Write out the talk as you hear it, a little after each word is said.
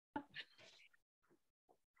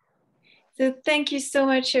So thank you so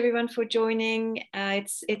much, everyone, for joining.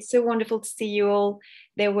 It's so wonderful to see you all.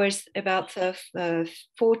 There was about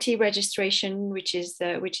 40 registration, which is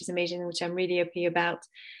amazing, which I'm really happy about.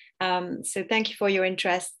 So thank you for your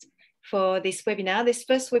interest for this webinar, this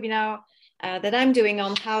first webinar that I'm doing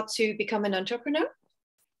on how to become an entrepreneur,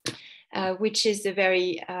 which is a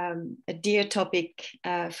very dear topic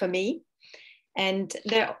for me. And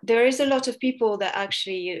there is a lot of people that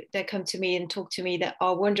come to me and talk to me that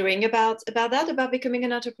are wondering about becoming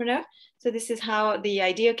an entrepreneur. So this is how the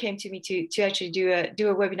idea came to me to actually do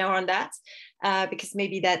a webinar on that, because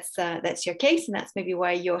maybe that's your case, and that's maybe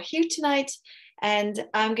why you're here tonight. And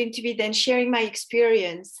I'm going to be then sharing my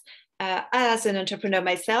experience as an entrepreneur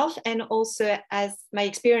myself, and also as my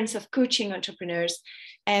experience of coaching entrepreneurs.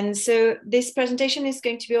 And so this presentation is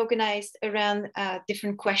going to be organized around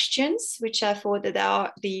different questions, which I thought that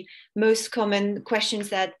are the most common questions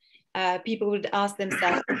that people would ask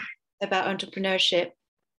themselves about entrepreneurship,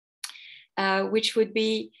 which would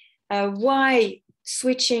be why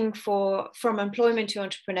switching from employment to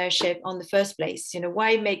entrepreneurship on the first place?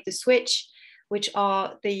 Why make the switch? Which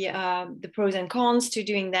are the pros and cons to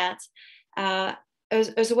doing that?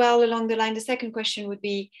 As well, along the line, the second question would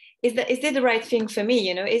be, is it the right thing for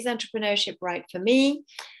me? Is entrepreneurship right for me?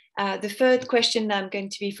 The third question that I'm going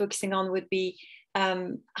to be focusing on would be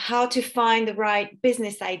how to find the right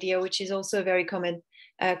business idea, which is also a very common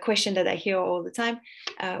question that I hear all the time.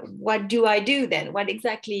 What do I do then? What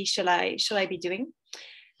exactly shall I be doing?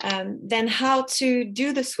 Then how to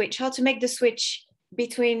do the switch, how to make the switch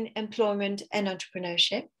between employment and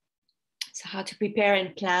entrepreneurship. So how to prepare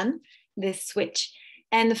and plan this switch.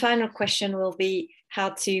 And the final question will be how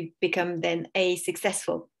to become then a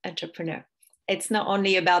successful entrepreneur. It's not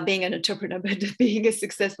only about being an entrepreneur, but being a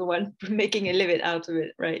successful one, making a living out of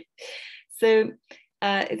it, right? So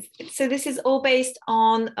this is all based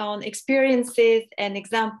on experiences and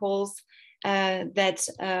examples that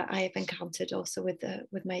I have encountered also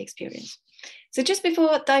with my experience. So just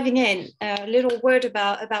before diving in, a little word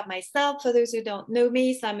about myself. For those who don't know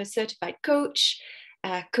me, so I'm a certified coach,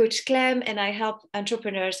 Coach Clem, and I help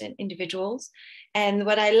entrepreneurs and individuals. And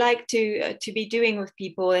what I like to be doing with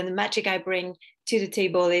people, and the magic I bring to the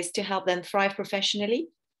table, is to help them thrive professionally.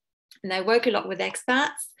 And I work a lot with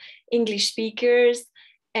expats, English speakers,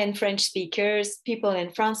 and French speakers, people in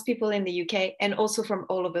France, people in the UK, and also from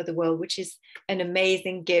all over the world, which is an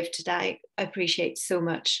amazing gift that I appreciate so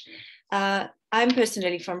much. I'm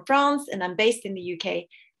personally from France, and I'm based in the UK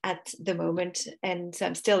at the moment, and so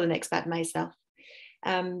I'm still an expat myself.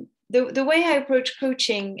 The way I approach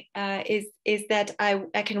coaching is that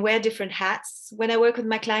I can wear different hats when I work with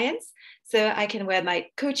my clients. So I can wear my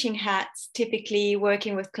coaching hats, typically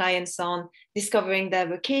working with clients on discovering their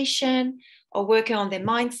vocation or working on their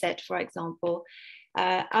mindset, for example.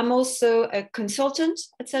 I'm also a consultant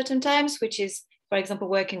at certain times, which is, for example,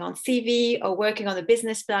 working on CV or working on a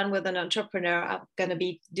business plan with an entrepreneur. I'm going to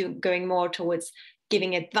be going more towards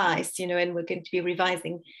giving advice, and we're going to be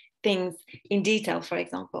revising things in detail, for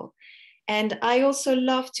example. And I also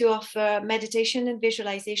love to offer meditation and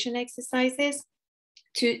visualization exercises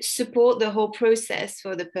to support the whole process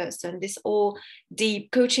for the person. This all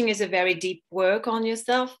deep coaching is a very deep work on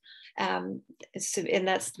yourself. And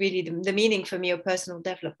that's really the meaning for me of personal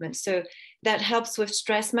development. So that helps with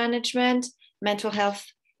stress management, mental health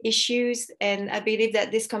issues. And I believe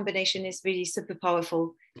that this combination is really super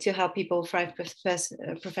powerful to help people thrive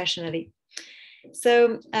professionally.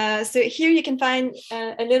 So here you can find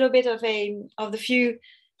a little bit of the few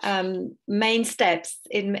main steps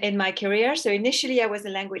in my career. So initially I was a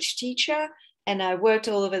language teacher, and I worked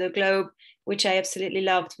all over the globe, which I absolutely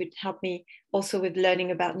loved, which helped me also with learning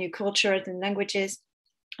about new cultures and languages.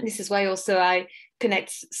 This is why also I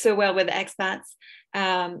connect so well with expats.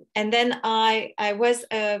 And then I was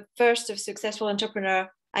a first of successful entrepreneur.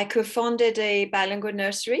 I co-founded a bilingual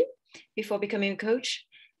nursery before becoming a coach,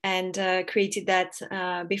 and created that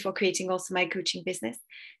before creating also my coaching business.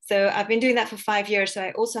 So I've been doing that for 5 years. So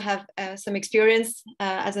I also have some experience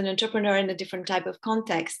as an entrepreneur in a different type of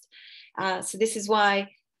context. So this is why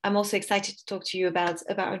I'm also excited to talk to you about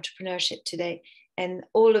entrepreneurship today. And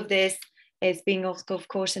all of this is being, of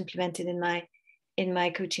course, implemented in my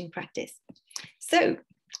coaching practice. So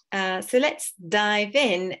let's dive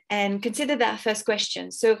in and consider that first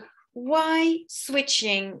question. So why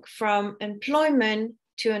switching from employment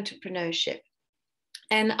to entrepreneurship?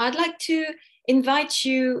 And I'd like to invite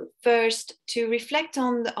you first to reflect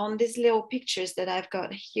on these little pictures that I've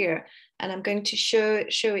got here, and I'm going to show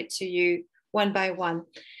it to you one by one.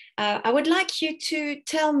 I would like you to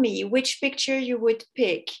tell me which picture you would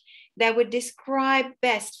pick that would describe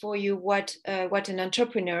best for you what an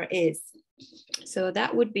entrepreneur is. So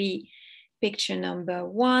that would be picture number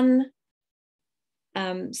 1.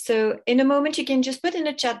 So in a moment, you can just put in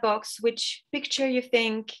a chat box which picture you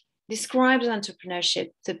think describes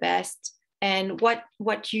entrepreneurship the best, and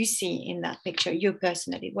what you see in that picture, you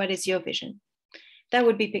personally, what is your vision? That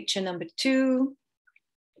would be picture number 2.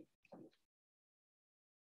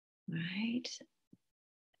 Right.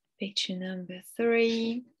 Picture number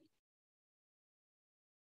 3.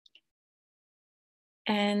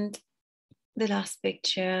 And the last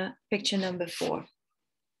picture, picture number 4.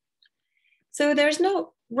 So there's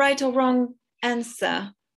no right or wrong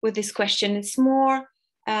answer with this question. It's more,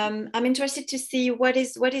 I'm interested to see what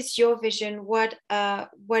is your vision, what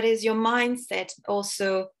is your mindset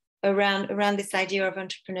also around this idea of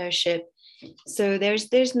entrepreneurship. So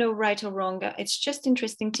there's no right or wrong. It's just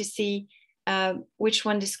interesting to see which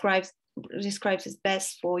one describes as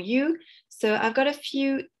best for you. So I've got a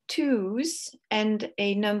few 2s and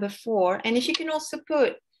a number 4, and if you can also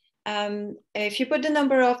put if you put the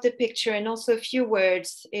number of the picture and also a few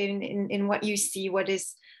words in what you see, what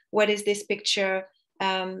is this picture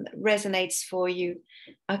resonates for you.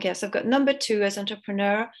 Okay, so I've got number 2 as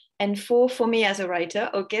entrepreneur and 4 for me as a writer.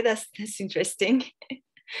 Okay, that's interesting.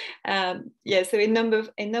 Yeah, so in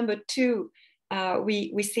number 2,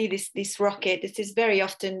 we see this rocket. This is very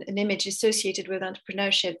often an image associated with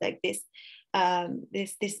entrepreneurship, like this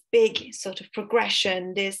big sort of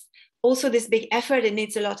progression, this big effort. It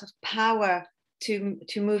needs a lot of power to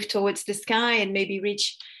move towards the sky and maybe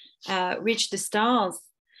reach the stars.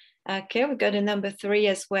 Okay, we've got a number 3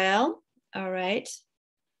 as well. All right.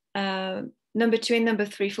 Number 2 and number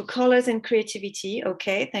 3 for colors and creativity.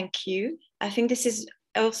 Okay, thank you. I think this is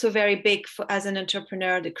also very big as an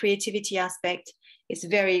entrepreneur. The creativity aspect is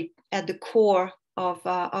very at the core of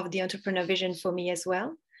the entrepreneur vision for me as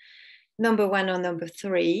well. Number 1 or number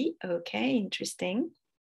 3. Okay, interesting.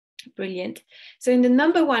 Brilliant. So in the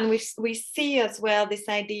number 1, we see as well this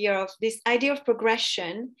idea of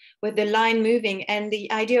progression with the line moving, and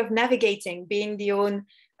the idea of navigating, being the own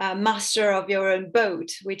master of your own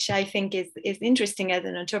boat, which I think is interesting as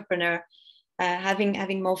an entrepreneur,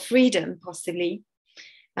 having more freedom possibly.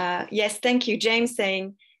 Yes, thank you, James,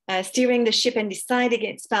 saying steering the ship and deciding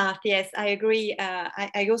its path. Yes, I agree.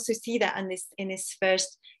 I also see that in this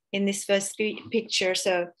first picture.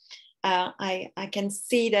 So I can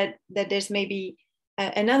see that there's maybe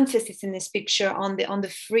an emphasis in this picture on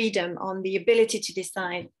the freedom, on the ability to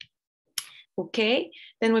decide. Okay,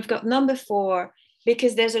 then we've got number 4,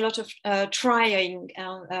 because there's a lot of trying.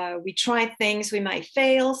 We try things, we might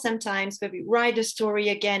fail sometimes, but we write the story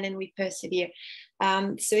again and we persevere.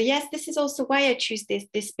 So yes, this is also why I choose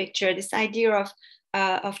this picture, this idea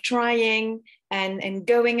of trying and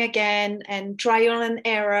going again and trial and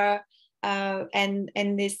error. And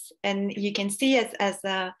you can see as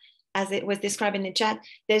it was described in the chat,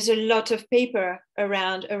 there's a lot of paper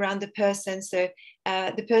around the person. So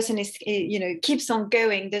the person is, keeps on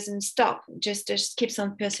going, doesn't stop, just keeps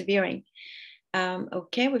on persevering.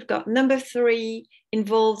 Okay, we've got number 3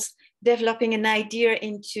 involves developing an idea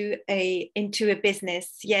into a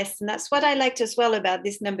business. Yes, and that's what I liked as well about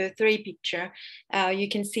this number 3 picture. You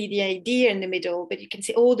can see the idea in the middle, but you can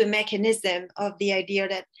see all the mechanism of the idea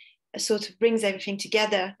that sort of brings everything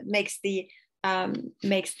together, makes the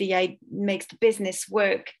business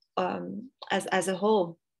work as a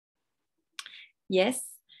whole. Yes,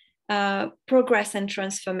 progress and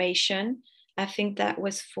transformation. I think that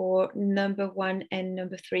was for number 1 and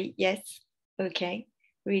number 3. Yes, okay,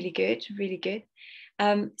 really good, really good.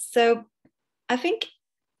 So I think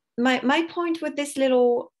my point with this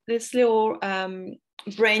little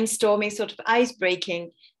brainstorming, sort of ice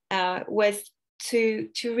breaking, was to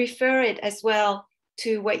refer it as well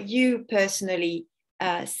to what you personally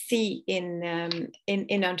see in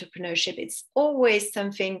entrepreneurship. It's always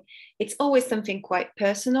something quite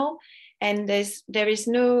personal, and there is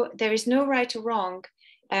no right or wrong,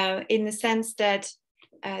 in the sense that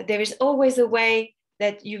there is always a way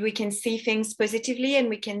that we can see things positively, and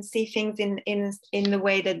we can see things in the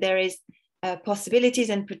way that there is possibilities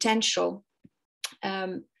and potential.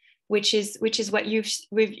 Which is what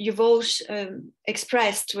you've all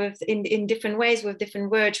expressed in different ways with different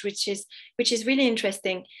words, which is really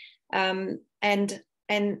interesting. And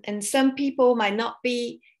some people might not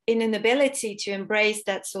be in an ability to embrace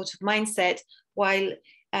that sort of mindset, while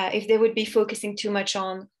if they would be focusing too much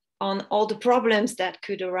on all the problems that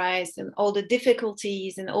could arise and all the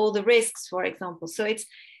difficulties and all the risks, for example. So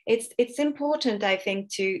it's important, I think,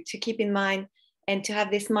 to keep in mind and to have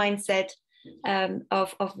this mindset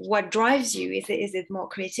of what drives you. Is it more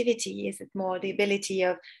creativity? Is it more the ability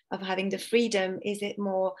of having the freedom? Is it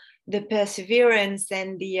more the perseverance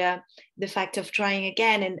and the fact of trying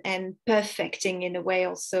again and perfecting in a way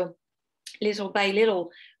also little by little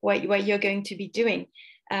what you're going to be doing?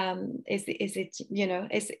 Is it, you know,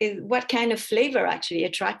 is what kind of flavor actually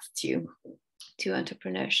attracts you to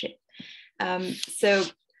entrepreneurship? So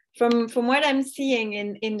from what I'm seeing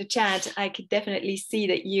in the chat, I could definitely see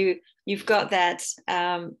that you've got that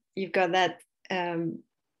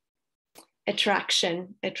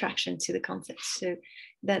attraction to the concept. So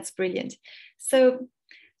that's brilliant. So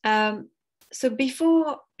so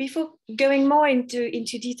before going more into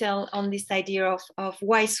detail on this idea of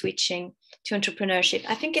why switching to entrepreneurship,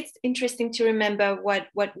 I think it's interesting to remember what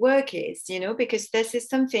work is, you know, because this is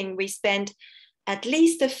something we spend at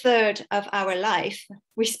least a third of our life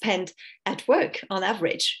we spend at work on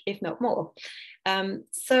average, if not more.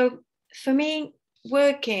 So for me,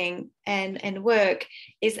 working and work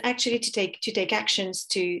is actually to take actions,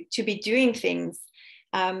 to be doing things,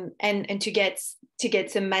 and to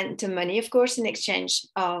get some money, of course, in exchange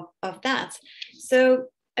of that. So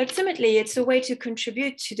ultimately, it's a way to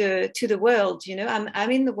contribute to the world. You know,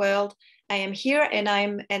 I'm in the world. I am here, and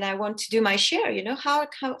I want to do my share. You know, how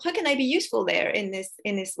can I be useful there in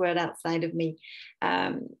this world outside of me?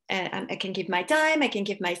 And I can give my time, I can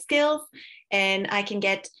give my skills, and I can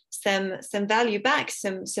get some value back,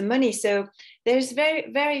 some money. So there's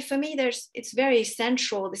very for me, it's very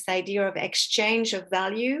central, this idea of exchange of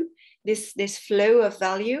value, this flow of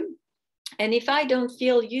value. And if I don't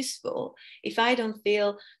feel useful, if I don't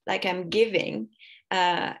feel like I'm giving,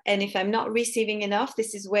 and if I'm not receiving enough,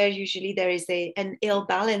 this is where usually there is an ill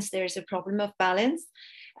balance. There is a problem of balance.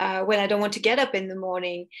 When I don't want to get up in the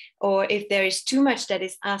morning, or if there is too much that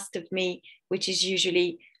is asked of me, which is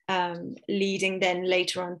usually leading then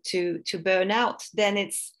later on to burnout, then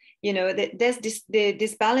it's, you know, there's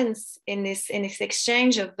this balance in this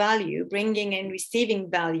exchange of value, bringing and receiving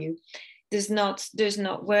value, does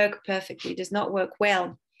not work perfectly, does not work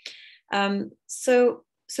well. So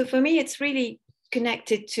for me, it's really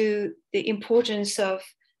connected to the importance of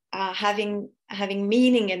having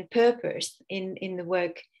meaning and purpose in the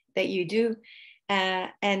work that you do,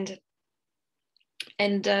 and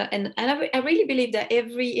I really believe that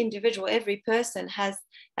every individual, every person has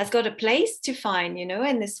got a place to find, you know,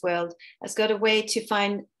 in this world, has got a way to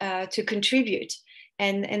find, to contribute,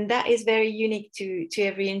 and that is very unique to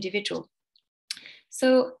every individual.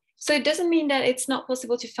 So it doesn't mean that it's not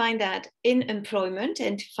possible to find that in employment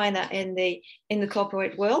and to find that in the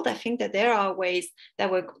corporate world. I think that there are ways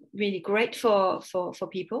that work really great for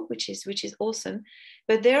people, which is awesome.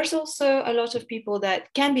 But there's also a lot of people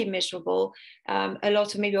that can be miserable, a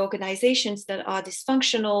lot of maybe organizations that are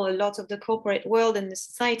dysfunctional, a lot of the corporate world and the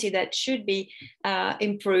society that should be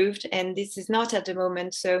improved, and this is not at the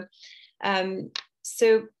moment. So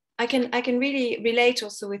I can really relate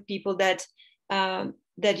also with people that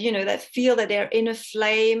you know, that feel that their inner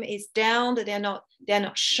flame is down, that they're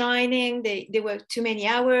not shining, they work too many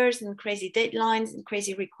hours and crazy deadlines and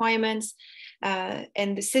crazy requirements,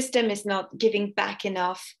 and the system is not giving back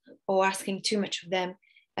enough or asking too much of them,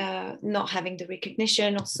 not having the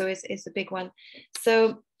recognition also is a big one.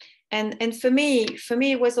 So and for me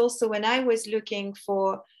it was also when I was looking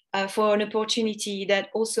for an opportunity that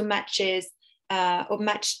also matches or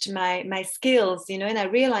matched my skills, you know, and I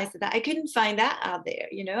realized that I couldn't find that out there,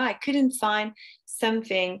 you know, I couldn't find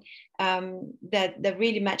something that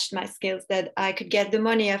really matched my skills, that I could get the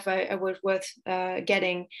money if I was worth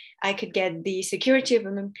getting, I could get the security of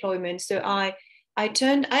employment. So I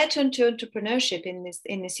turned to entrepreneurship in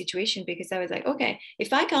this situation, because I was like, okay,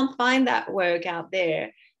 if I can't find that work out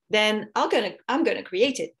there, then I'm gonna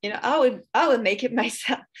create it. You know, I will make it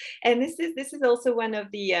myself. And this is also one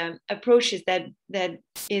of the approaches that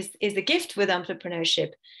is a gift with entrepreneurship.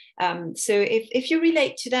 So if you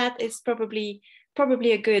relate to that, it's probably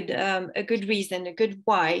a good reason, a good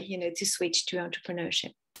why, you know, to switch to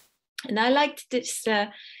entrepreneurship. And I liked this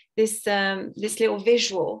little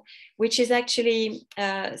visual, which is actually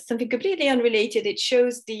something completely unrelated. It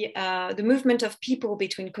shows the movement of people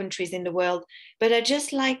between countries in the world, but I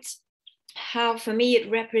just liked how, for me, it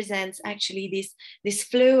represents actually this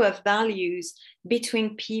flow of values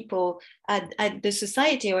between people at the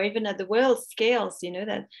society or even at the world scales, you know,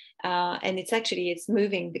 that and it's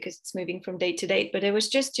moving, because it's moving from day to day. But it was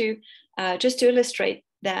just to illustrate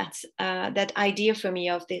that idea for me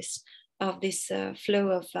of this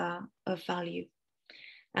flow of value.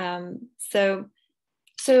 So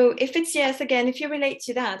if it's yes, again, if you relate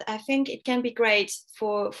to that, I think it can be great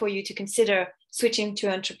for you to consider switching to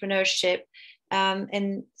entrepreneurship.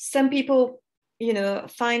 And some people, you know,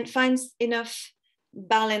 finds enough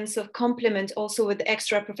balance of complement also with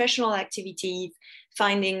extra professional activities,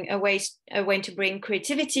 finding a way to bring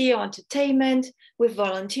creativity or entertainment with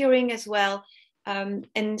volunteering as well. And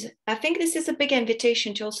I think this is a big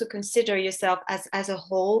invitation to also consider yourself as a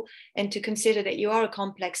whole, and to consider that you are a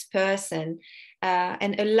complex person,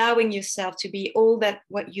 and allowing yourself to be all that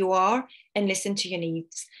what you are, and listen to your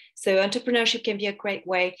needs. So entrepreneurship can be a great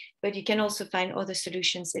way, but you can also find other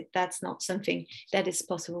solutions if that's not something that is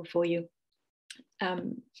possible for you.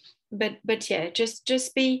 But yeah, just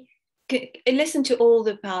listen to all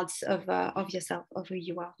the parts of yourself, of who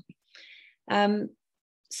you are.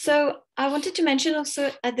 So I wanted to mention also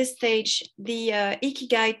at this stage the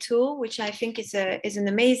Ikigai tool, which I think is an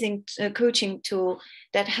amazing coaching tool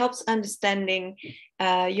that helps understanding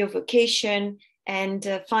your vocation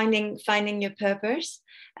and finding your purpose.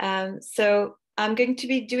 So I'm going to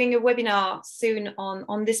be doing a webinar soon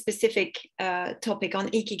on this specific topic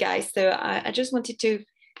on Ikigai. So I just wanted to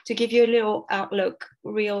give you a little outlook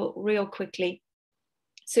real quickly.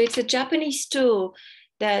 So it's a Japanese tool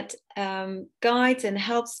that guides and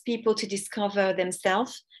helps people to discover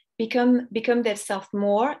themselves, become themselves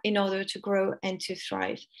more in order to grow and to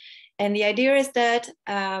thrive. And the idea is that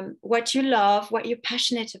what you love, what you're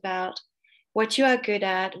passionate about, what you are good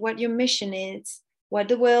at, what your mission is, what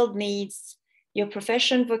the world needs, your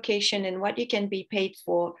profession, vocation, and what you can be paid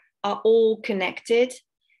for are all connected.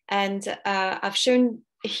 And I've shown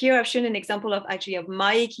an example of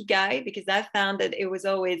my Ikigai, because I found that it was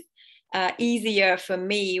always easier for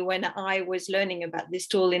me when I was learning about this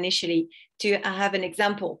tool initially to have an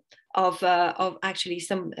example of actually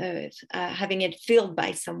having it filled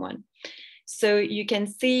by someone. So you can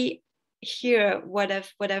see here what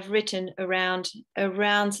I've written around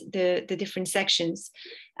the different sections.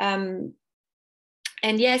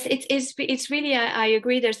 And yes, it's really, I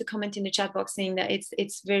agree. There's a comment in the chat box saying that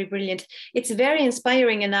it's very brilliant. It's very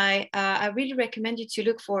inspiring, and I really recommend you to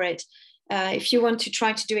look for it. If you want to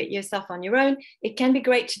try to do it yourself on your own, it can be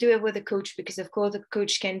great to do it with a coach, because of course the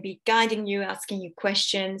coach can be guiding you, asking you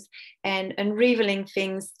questions, and revealing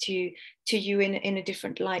things to you in a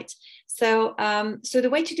different light. So so the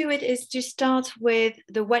way to do it is to start with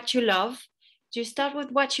what you love. You start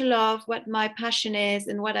with what you love, what my passion is,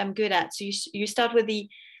 and what I'm good at. So you start with the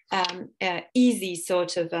easy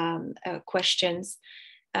sort of questions,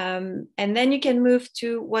 and then you can move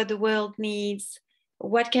to what the world needs.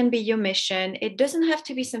 What can be your mission? It doesn't have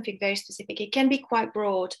to be something very specific. It can be quite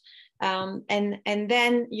broad. And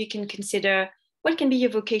then you can consider what can be your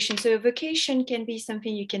vocation. So a vocation can be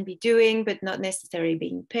something you can be doing, but not necessarily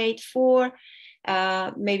being paid for.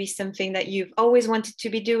 Maybe something that you've always wanted to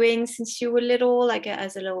be doing since you were little, like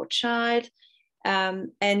as a little child. And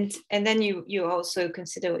then you also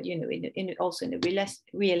consider, you know, in a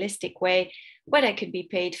realistic way, what I could be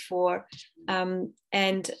paid for, and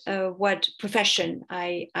what profession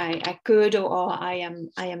I could or I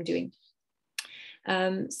am doing.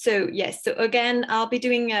 So yes, so again, I'll be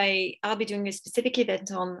doing a specific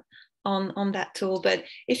event on that tool. But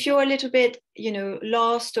if you're a little bit, you know,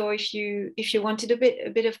 lost, or if you wanted a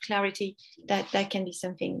bit of clarity, that can be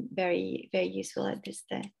something very, very useful at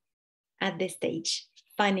this stage,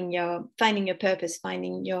 finding your purpose,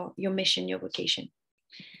 finding your mission, your vocation.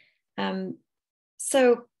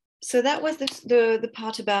 So that was the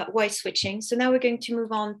part about why switching. So now we're going to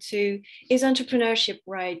move on to, is entrepreneurship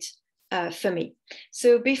right for me?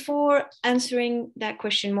 So before answering that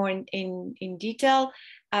question more in detail,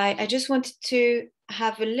 I just wanted to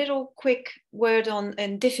have a little quick word on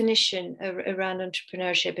a definition around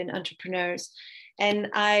entrepreneurship and entrepreneurs.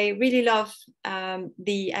 And I really love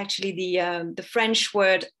the French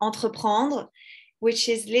word entreprendre, which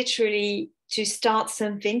is literally to start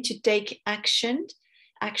something, to take action,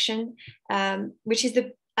 which is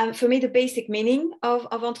for me the basic meaning of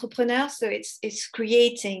entrepreneur. So it's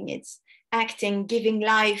creating, it's acting, giving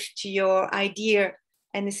life to your idea.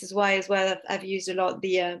 And this is why as well I've used a lot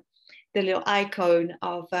the little icon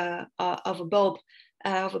of a bulb.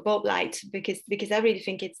 Of a bulb light, because I really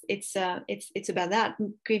think it's about that,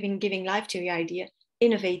 giving life to your idea,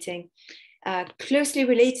 innovating, closely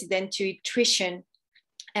related then to intuition,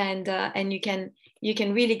 and you can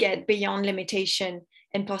really get beyond limitation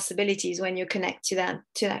and possibilities when you connect to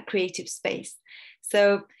that creative space.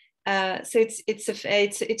 So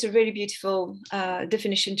it's a really beautiful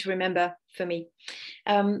definition to remember for me.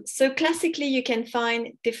 So classically, you can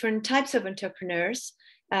find different types of entrepreneurs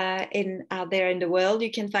out there in the world. You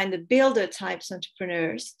can find the builder types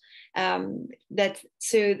entrepreneurs,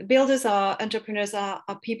 So builders are entrepreneurs are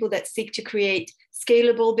people that seek to create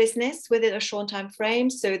scalable business within a short time frame.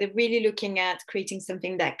 So they're really looking at creating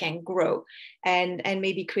something that can grow and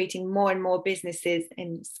maybe creating more and more businesses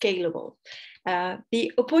and scalable.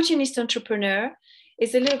 The opportunist entrepreneur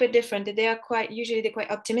is a little bit different. They're quite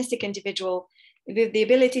optimistic individual with the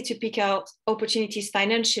ability to pick out opportunities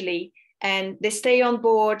financially, and they stay on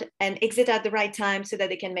board and exit at the right time so that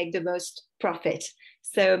they can make the most profit.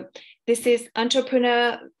 So this is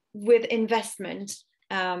entrepreneur with investment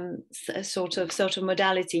sort of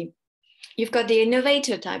modality. You've got the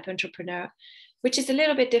innovator type entrepreneur, which is a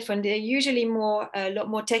little bit different. They're usually a lot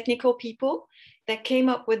more technical people that came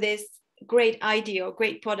up with this great idea or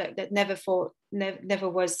great product that never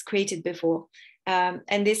was created before.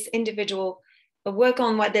 And this individual work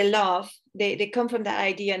on what they love. They come from that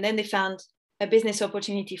idea, and then they found a business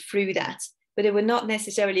opportunity through that. But they were not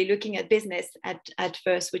necessarily looking at business at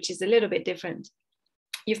first, which is a little bit different.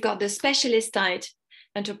 You've got the specialist type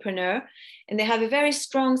entrepreneur, and they have a very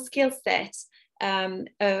strong skill set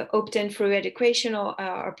obtained through education or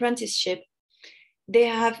apprenticeship. They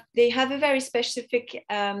have a very specific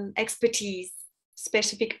expertise,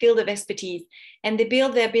 specific field of expertise, and they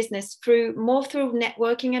build their business through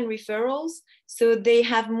networking and referrals. So they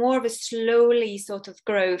have more of a slowly sort of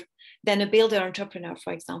growth than a builder entrepreneur,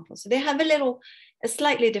 for example. So they have a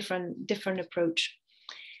slightly different approach.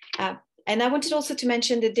 And I wanted also to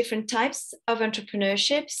mention the different types of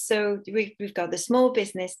entrepreneurship. So we've got the small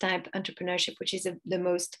business type entrepreneurship, which is the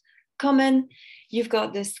most common. You've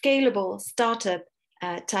got the scalable startup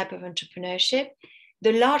type of entrepreneurship.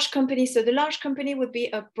 The large company, so the large company would be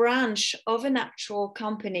a branch of an actual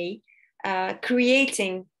company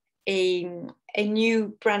creating a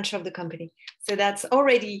new branch of the company. So that's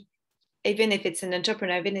already, even if it's an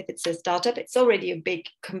entrepreneur, even if it's a startup, it's already a big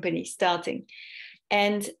company starting.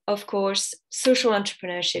 And of course, social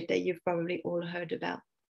entrepreneurship that you've probably all heard about.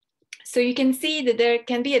 So you can see that there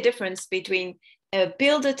can be a difference between a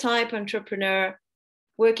builder type entrepreneur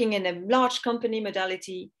working in a large company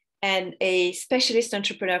modality and a specialist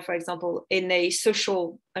entrepreneur, for example, in a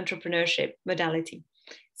social entrepreneurship modality.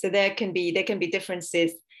 So there can be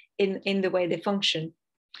differences in the way they function.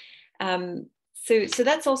 So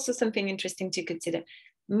that's also something interesting to consider.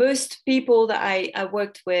 Most people that I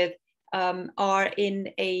worked with are in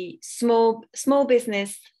a small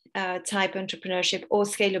business type entrepreneurship or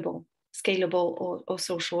scalable or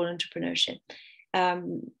social entrepreneurship.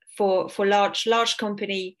 For large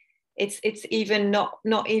company, it's even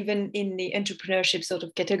not even in the entrepreneurship sort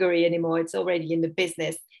of category anymore. It's already in the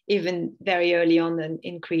business, even very early on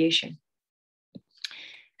in creation.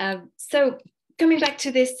 So coming back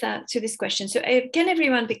to this question, so can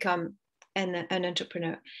everyone become an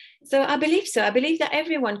entrepreneur? So I believe so. I believe that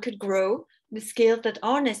everyone could grow the skills that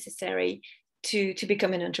are necessary to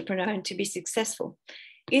become an entrepreneur and to be successful.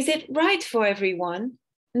 Is it right for everyone?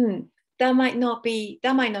 That might not be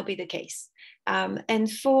the case. And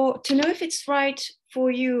to know if it's right for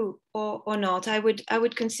you or not, I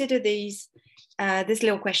would consider these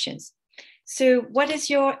little questions. So what is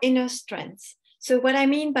your inner strength? So what I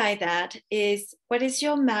mean by that is, what is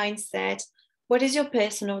your mindset? What is your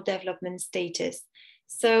personal development status?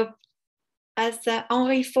 So as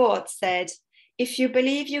Henry Ford said, if you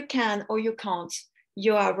believe you can or you can't,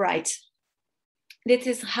 you are right. This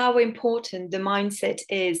is how important the mindset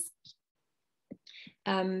is.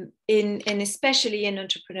 And especially in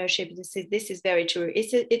entrepreneurship, this is very true.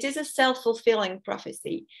 It is a self-fulfilling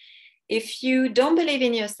prophecy. If you don't believe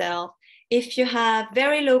in yourself, if you have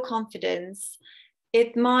very low confidence,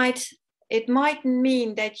 it might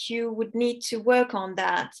mean that you would need to work on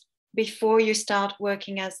that before you start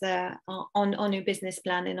working on your business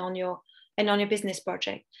plan and on your business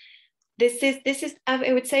project. This is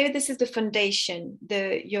I would say this is the foundation.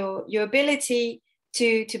 Your ability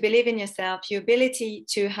to believe in yourself, your ability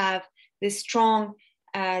to have the strong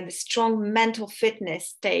mental fitness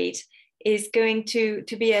state is going to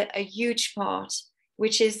be a huge part,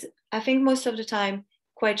 which is, I think, most of the time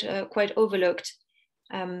quite overlooked,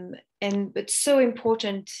 but so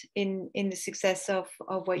important in the success of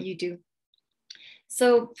what you do.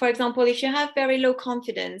 So, for example, if you have very low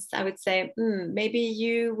confidence, I would say maybe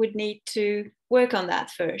you would need to work on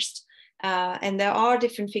that first. And there are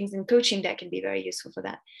different things in coaching that can be very useful for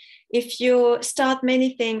that. If you start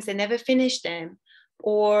many things and never finish them,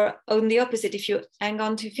 or on the opposite, if you hang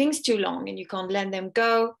on to things too long and you can't let them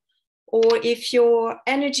go, or if your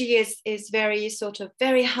energy is very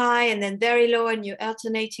very high and then very low, and you're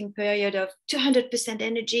alternating period of 200%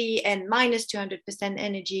 energy and minus 200%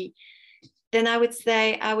 energy, then I would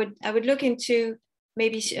say I would look into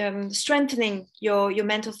maybe strengthening your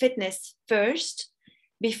mental fitness first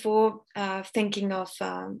before thinking of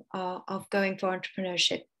going for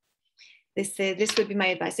entrepreneurship. This would be my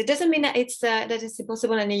advice. It doesn't mean that it's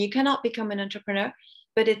impossible and you cannot become an entrepreneur,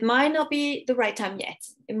 but it might not be the right time yet.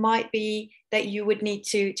 It might be that you would need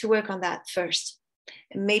to work on that first,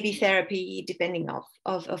 and maybe therapy, depending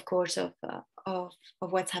of course of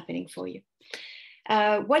what's happening for you.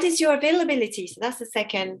 What is your availability? So that's the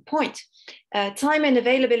second point. Time and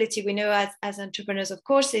availability, we know as entrepreneurs, of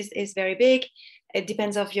course, is very big. It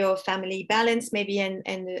depends on your family balance, maybe,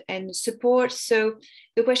 and support. So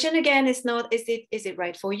the question again is not, is it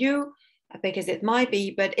right for you? Because it might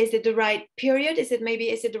be, but is it the right period? Is it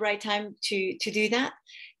the right time to do that?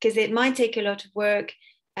 Because it might take a lot of work.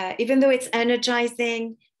 Even though it's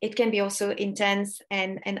energizing, it can be also intense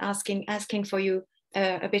and asking for you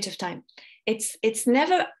a bit of time. It's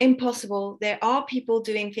never impossible. There are people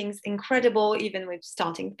doing things incredible, even with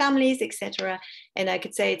starting families, etc. And I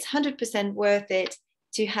could say it's 100% worth it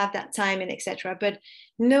to have that time and etc. But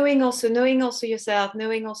knowing also yourself,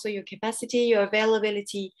 knowing also your capacity, your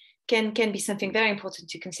availability can be something very important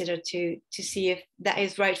to consider to see if that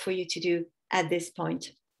is right for you to do at this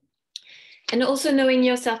point. And also knowing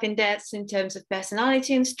yourself in depth in terms of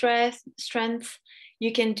personality and strength.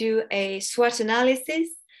 You can do a SWOT analysis.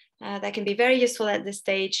 That can be very useful at this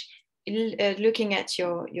stage, looking at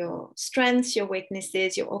your strengths, your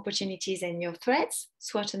weaknesses, your opportunities, and your threats,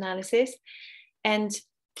 SWOT analysis. And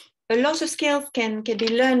a lot of skills can be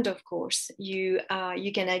learned, of course. You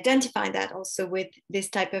can identify that also with this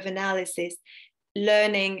type of analysis,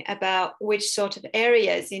 learning about which sort of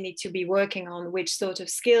areas you need to be working on, which sort of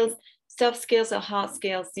skills, soft skills or hard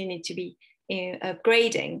skills you need to be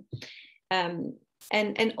upgrading.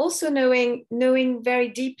 And also knowing very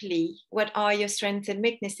deeply what are your strengths and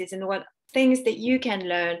weaknesses and what things that you can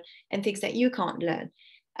learn and things that you can't learn,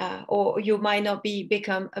 or you might not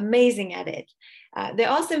become amazing at it. There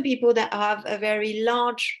are some people that have a very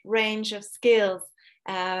large range of skills,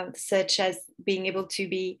 such as being able to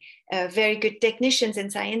be very good technicians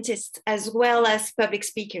and scientists, as well as public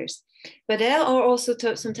speakers. But there are also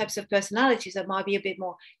some types of personalities that might be a bit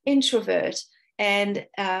more introvert, and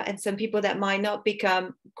some people that might not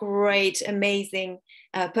become great, amazing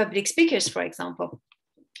public speakers, for example.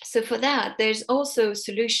 So for that, there's also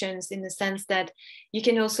solutions in the sense that you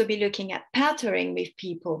can also be looking at partnering with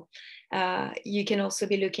people. You can also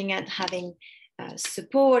be looking at having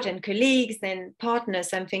support and colleagues and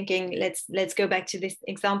partners. I'm thinking, let's go back to this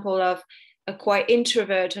example of a quite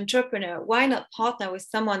introvert entrepreneur. Why not partner with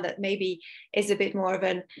someone that maybe is a bit more of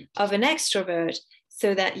an extrovert,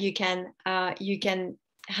 so that you can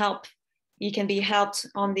be helped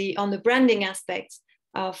on the branding aspect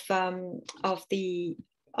of the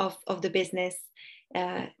business,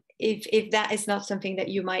 if that is not something that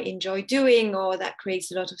you might enjoy doing, or that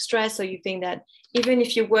creates a lot of stress, or you think that even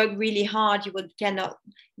if you work really hard, you cannot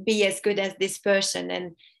be as good as this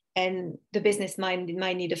person, and the business might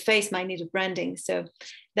need a face, might need a branding. So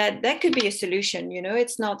that could be a solution.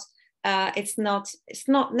 It's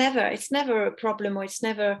never a problem, or it's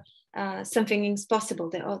never something impossible.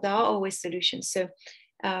 There are always solutions. So,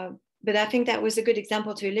 but I think that was a good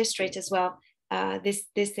example to illustrate as well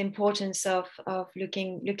this importance of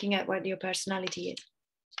looking at what your personality is.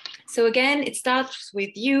 So again, it starts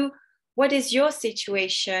with you. What is your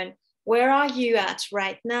situation? Where are you at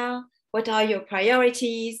right now? What are your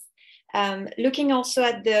priorities? Looking also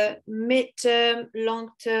at the mid-term,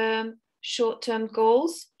 long-term, short-term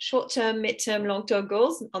goals, short-term, mid-term, long-term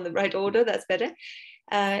goals on the right order, that's better.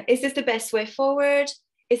 Is this the best way forward?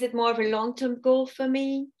 Is it more of a long-term goal for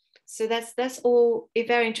me? So that's all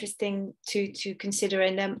very interesting to consider.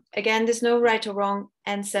 And again, there's no right or wrong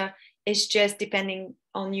answer. It's just depending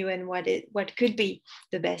on you and what could be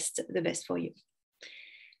the best for you.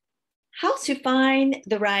 How to find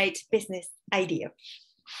the right business idea.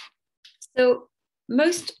 So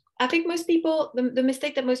I think most people, the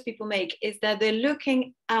mistake that most people make is that they're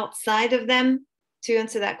looking outside of them to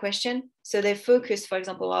answer that question. So they focus, for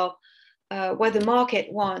example, on what the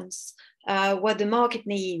market wants, what the market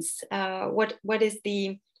needs, what is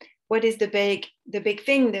the big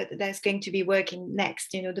thing that's going to be working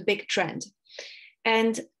next, the big trend.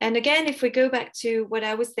 And again, if we go back to what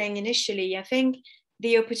I was saying initially, I think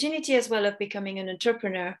the opportunity as well of becoming an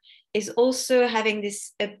entrepreneur is also having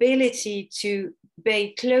this ability to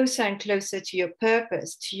be closer and closer to your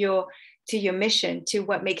purpose, to your mission, to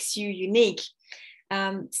what makes you unique.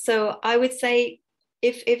 So I would say,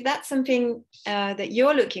 if that's something that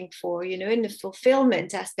you're looking for, in the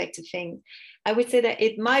fulfillment aspect of things, I would say that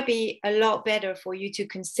it might be a lot better for you to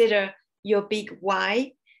consider your big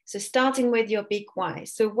why, So starting with your big why.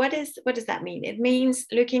 So what does that mean? It means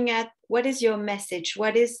looking at what is your message,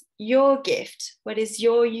 what is your gift, what is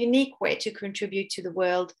your unique way to contribute to the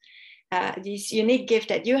world, this unique gift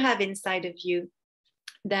that you have inside of you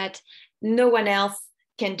that no one else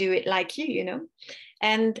can do it like you.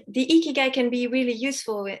 And the ikigai can be really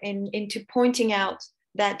useful into pointing out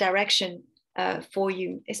that direction for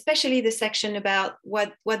you, especially the section about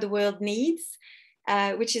what the world needs,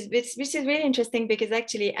 which is really interesting, because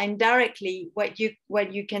actually indirectly what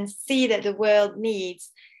you can see that the world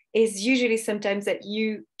needs is usually sometimes that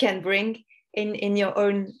you can bring in your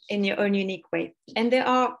own unique way. And there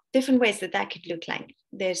are different ways that could look like.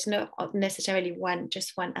 There's not necessarily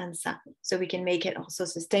just one answer, so we can make it also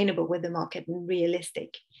sustainable with the market and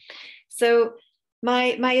realistic. So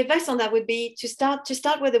my advice on that would be to start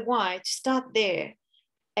with the why, to start there,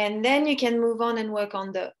 and then you can move on and work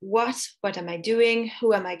on the what am I doing,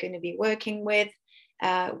 who am I going to be working with,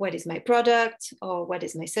 what is my product or what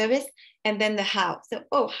is my service, and then the how.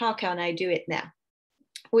 So how can I do it now?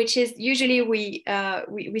 Which is usually we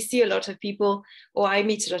see a lot of people, or I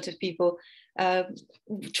meet a lot of people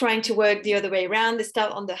trying to work the other way around. They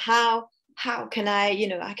start on the how can I,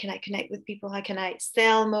 how can I connect with people, how can I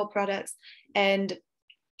sell more products, and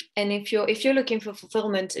if you're looking for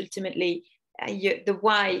fulfillment, ultimately the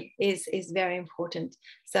why is very important.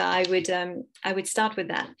 So I would start with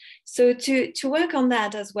that. So to work on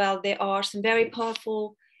that as well, there are some very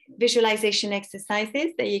powerful visualization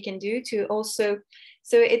exercises that you can do to also.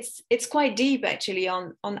 So it's quite deep actually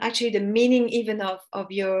on actually the meaning even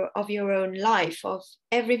of your own life, of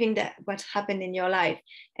everything what happened in your life,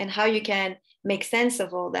 and how you can make sense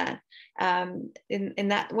of all that. And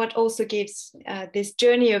that what also gives this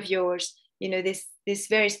journey of yours, this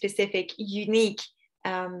very specific, unique,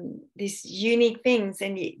 these unique things,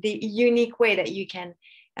 and the unique way that you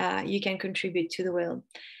can contribute to the world.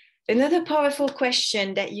 Another powerful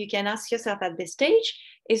question that you can ask yourself at this stage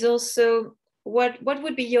is also, what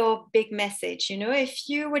would be your big message? If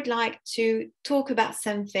you would like to talk about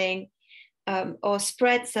something, or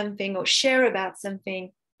spread something, or share about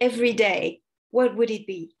something every day, what would it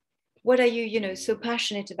be? What are you, so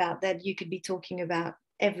passionate about that you could be talking about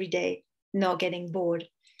every day, not getting bored?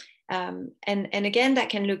 And again, that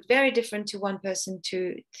can look very different to one person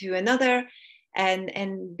to another,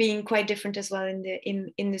 and being quite different as well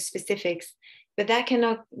in the specifics. But that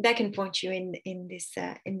can point you in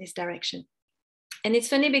this direction. And it's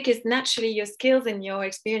funny because naturally your skills and your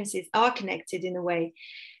experiences are connected in a way.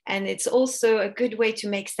 And it's also a good way to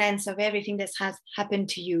make sense of everything that has happened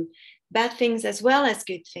to you, bad things as well as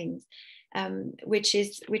good things, which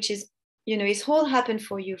is it's all happened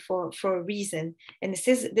for you for a reason. And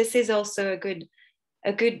this is also a good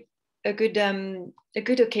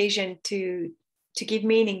occasion to give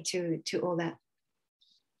meaning to all that.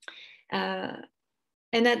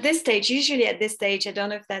 And usually at this stage, I don't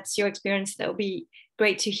know if that's your experience, that would be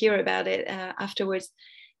great to hear about it afterwards.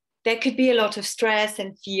 There could be a lot of stress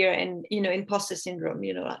and fear and, imposter syndrome,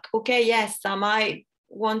 like, okay, yes, I might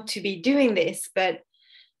want to be doing this, but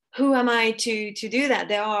who am I to do that?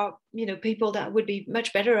 There are, people that would be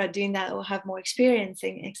much better at doing that or have more experience,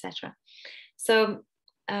 etc. So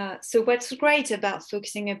what's great about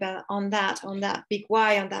focusing on that big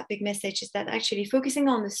why, on that big message, is that actually focusing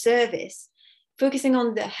on the service, focusing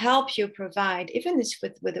on the help you provide, even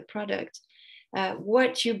with a product,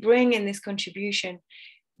 what you bring in this contribution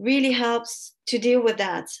really helps to deal with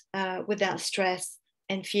that stress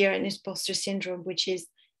and fear and imposter syndrome, which is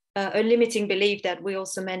a limiting belief that we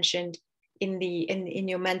also mentioned in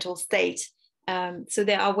your mental state. So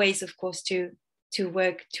there are ways, of course, to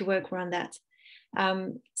work around that.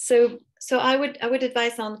 So I would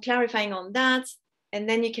advise on clarifying on that. And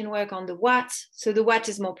then you can work on the what. So the what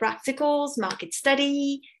is more practical, market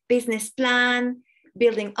study, business plan,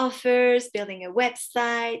 building offers, building a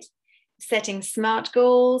website, setting SMART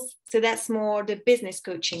goals. So that's more the business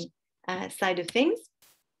coaching side of things.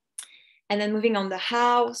 And then moving on the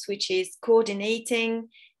house, which is coordinating,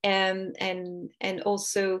 and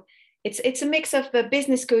also it's a mix of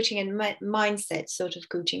business coaching and mindset sort of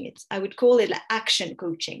coaching. I would call it like action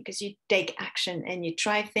coaching, because you take action and you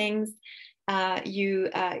try things. You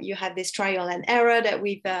have this trial and error that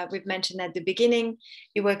we've mentioned at the beginning.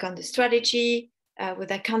 You work on the strategy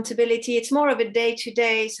with accountability. It's more of a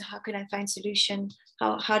day-to-day. So how can I find solution?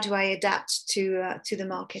 How do I adapt to the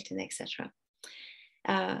market, and etc.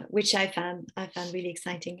 Which I found really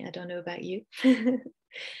exciting. I don't know about you.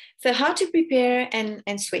 So how to prepare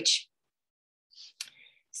and switch.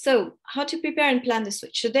 So how to prepare and plan the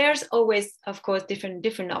switch. So there's always, of course,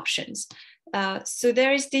 different options. So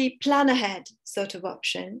there is the plan ahead sort of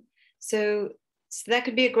option. So So that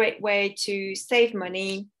could be a great way to save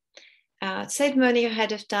money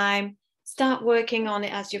ahead of time, start working on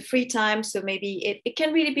it as your free time. So maybe it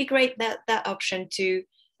can really be great, that option to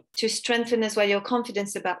strengthen as well your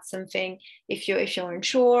confidence about something if you're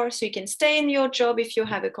unsure. So you can stay in your job if you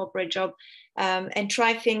have a corporate job, and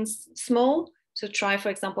try things small. So try, for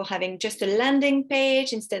example, having just a landing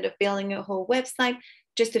page instead of building a whole website,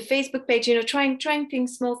 just a Facebook page, trying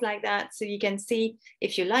things small like that, so you can see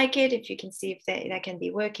if you like it, if you can see if that can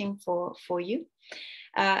be working for you.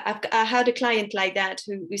 I had a client like that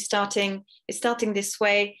who is starting this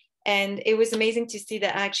way, and it was amazing to see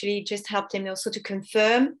that I actually just helped him also to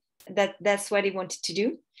confirm that that's what he wanted to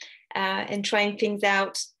do, and trying things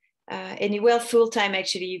out. And he went full time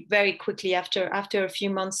actually very quickly after a few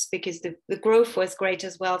months, because the growth was great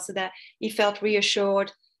as well, so that he felt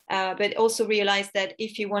reassured, but also realized that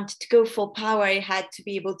if he wanted to go full power, he had to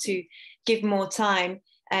be able to give more time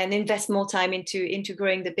and invest more time into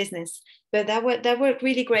growing the business. But that worked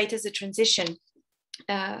really great as a transition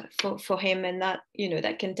for him, and that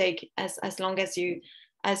can take as long as you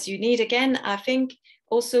need. Again, I think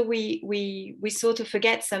also we sort of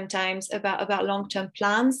forget sometimes about long-term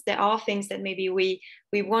plans. There are things that maybe we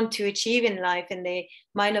want to achieve in life, and they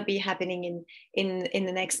might not be happening in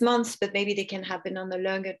the next months, but maybe they can happen on the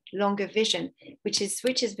longer vision, which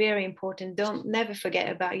is very important. Never forget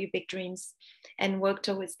about your big dreams and work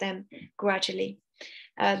towards them gradually.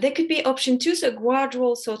 There could be option 2, so a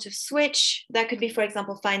gradual sort of switch. That could be, for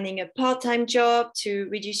example, finding a part-time job to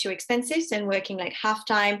reduce your expenses and working like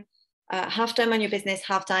half-time on your business,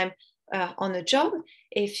 half-time on a job.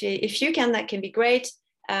 If you can, that can be great.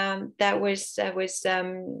 That was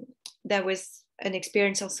an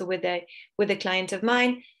experience also with a client of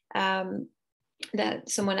mine, that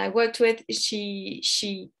someone I worked with.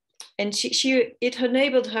 It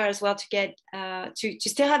enabled her as well to get to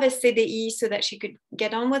still have a CDE, so that she could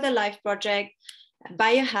get on with a life project, buy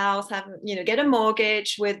a house, get a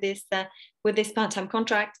mortgage with this part-time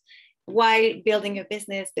contract, while building a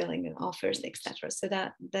business, building offers, etc. So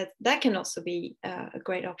that can also be a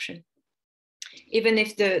great option, even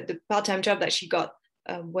if the part-time job that she got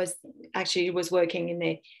was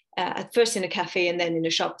working at first in a cafe and then in a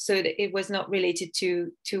shop, so it was not related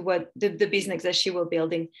to what the business that she was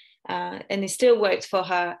building, and it still worked for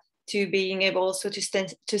her to being able also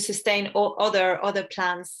to sustain all other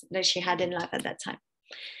plans that she had in life at that time.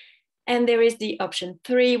 And there is the option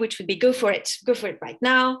 3, which would be go for it right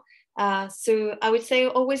now. So I would say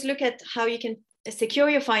always look at how you can secure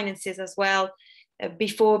your finances as well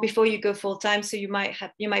before you go full time. So you might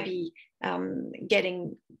be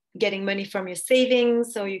getting money from your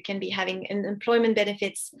savings, or you can be having employment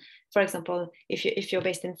benefits, for example, if you're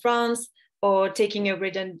based in France, or taking a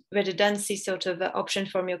redundancy sort of option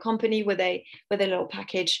from your company with a little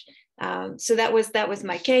package. So that was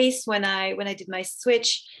my case when I did my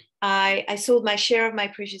switch. I sold my share of my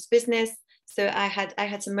previous business. So I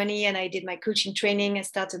had some money, and I did my coaching training. I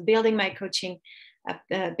started building my coaching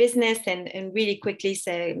business, and really quickly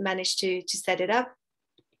managed to set it up.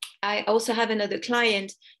 I also have another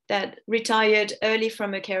client that retired early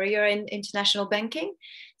from a career in international banking.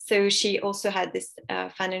 So she also had this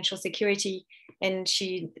financial security, and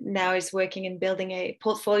she now is working in building a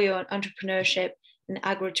portfolio on entrepreneurship and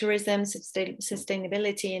agrotourism,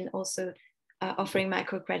 sustainability, and also offering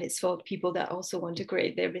microcredits for people that also want to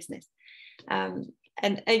create their business.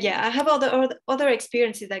 I have other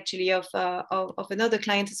experiences actually of another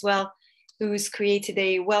client as well, who's created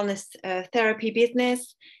a wellness therapy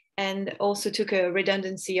business, and also took a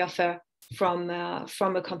redundancy offer from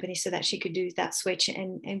a company, so that she could do that switch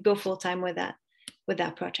and go full time with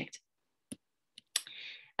that project.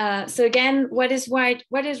 So again, what is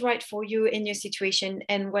right for you in your situation,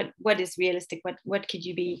 and what is realistic? What could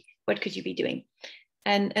you be doing?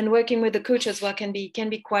 And working with a coach as well can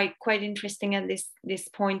be quite interesting at this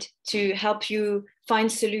point, to help you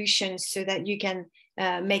find solutions so that you can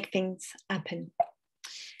make things happen.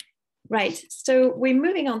 Right, so we're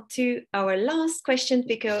moving on to our last question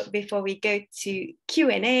before we go to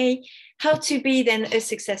Q&A. How to be then a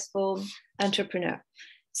successful entrepreneur?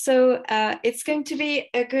 So it's going to be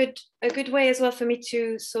a good way as well for me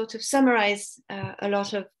to sort of summarize a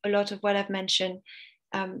lot of what I've mentioned.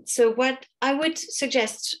 So what I would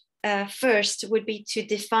suggest first would be to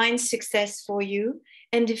define success for you,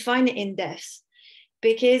 and define it in depth,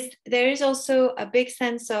 because there is also a big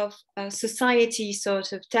sense of society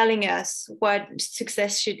sort of telling us what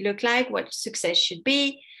success should look like, what success should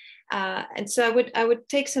be. And so I would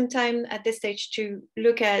take some time at this stage to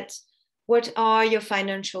look at what are your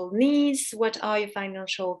financial needs, what are your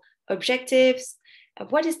financial objectives,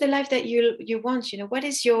 what is the life that you want, what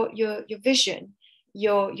is your vision.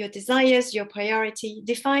 your desires, your priority.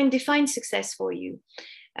 Define success for you.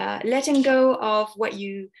 Letting go of what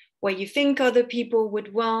you think other people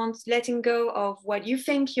would want, letting go of what you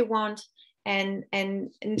think you want, and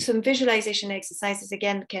some visualization exercises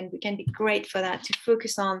again can be great for that, to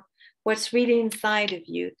focus on what's really inside of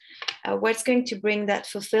you, what's going to bring that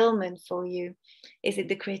fulfillment for you. Is it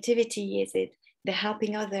the creativity? Is it the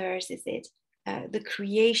helping others? Is it the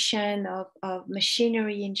creation of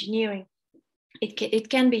machinery, engineering? It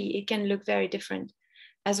can look very different,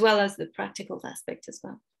 as well as the practical aspect as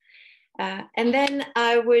well. And then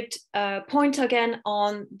I would point again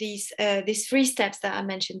on these 3 steps that I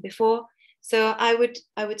mentioned before. So I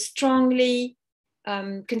would strongly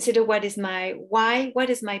consider what is my why, what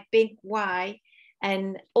is my big why,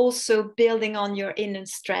 and also building on your inner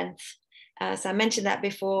strength. So I mentioned that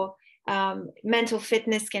before. Mental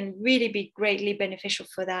fitness can really be greatly beneficial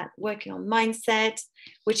for that. Working on mindset,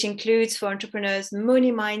 which includes for entrepreneurs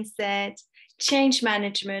money mindset, change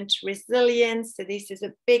management, resilience. So this is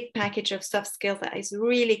a big package of soft skills that is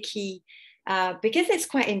really key because it's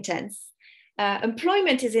quite intense.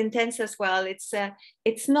 Employment is intense as well.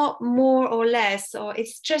 It's not more or less, or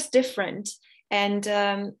it's just different. And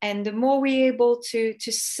the more we're able to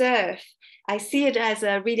surf, I see it as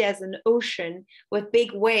really as an ocean with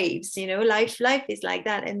big waves. You know, life is like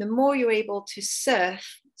that. And the more you're able to surf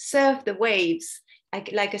the waves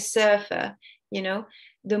like a surfer, you know,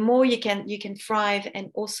 the more you can thrive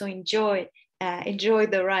and also enjoy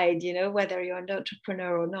the ride. You know, whether you're an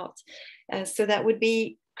entrepreneur or not. So that would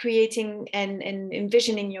be creating and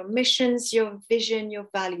envisioning your missions, your vision, your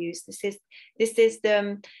values. This is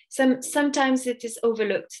the sometimes it is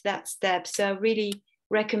overlooked, that step. So I really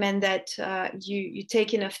recommend that you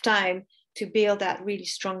take enough time to build that really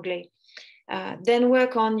strongly. Then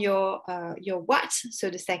work on your what, so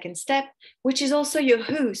the second step, which is also your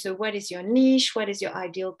who. So what is your niche? What is your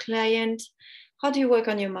ideal client? How do you work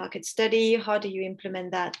on your market study? How do you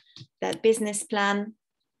implement that business plan?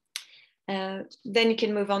 Then you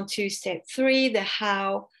can move on to step 3, the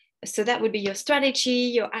how. So that would be your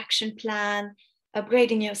strategy, your action plan,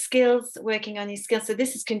 upgrading your skills, working on your skills. So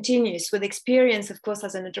this is continuous with experience. Of course,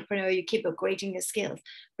 as an entrepreneur, you keep upgrading your skills,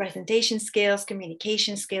 presentation skills,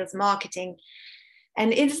 communication skills, marketing.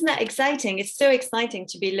 And isn't that exciting? It's so exciting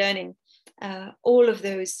to be learning all of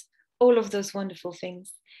those wonderful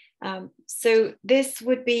things. So this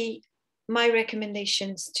would be my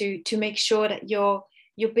recommendations to make sure that you're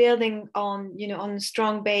building on, you know, on a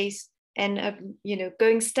strong base, and you know,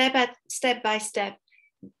 going step by step,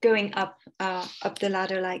 going up the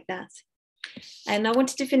ladder like that. And I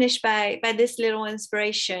wanted to finish by this little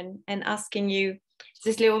inspiration and asking you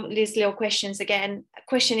these little questions again,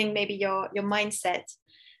 questioning maybe your mindset,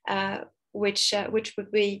 which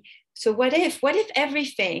would be, so what if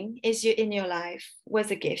everything in your life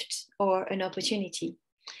was a gift or an opportunity?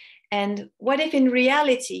 And what if in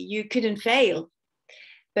reality you couldn't fail?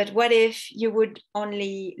 But what if you would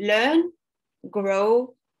only learn,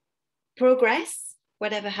 grow, progress,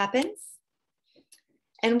 whatever happens?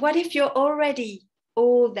 And what if you're already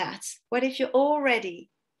all that? What if you're already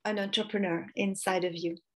an entrepreneur inside of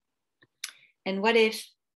you? And what if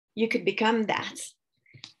you could become that?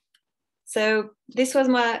 So this was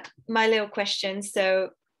my little question.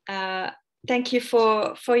 So thank you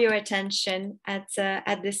for your attention at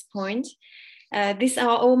this point. These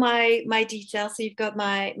are all my details. So you've got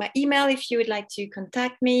my email if you would like to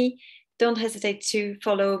contact me. Don't hesitate to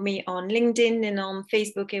follow me on LinkedIn and on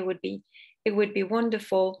Facebook. It would be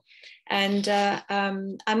wonderful. And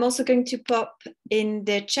I'm also going to pop in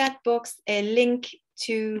the chat box a link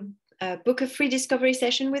to book a free discovery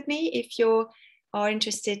session with me if you are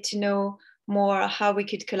interested to know more how we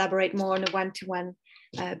could collaborate more on a one-to-one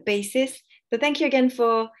basis. So thank you again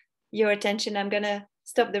for your attention. I'm going to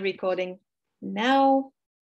stop the recording now.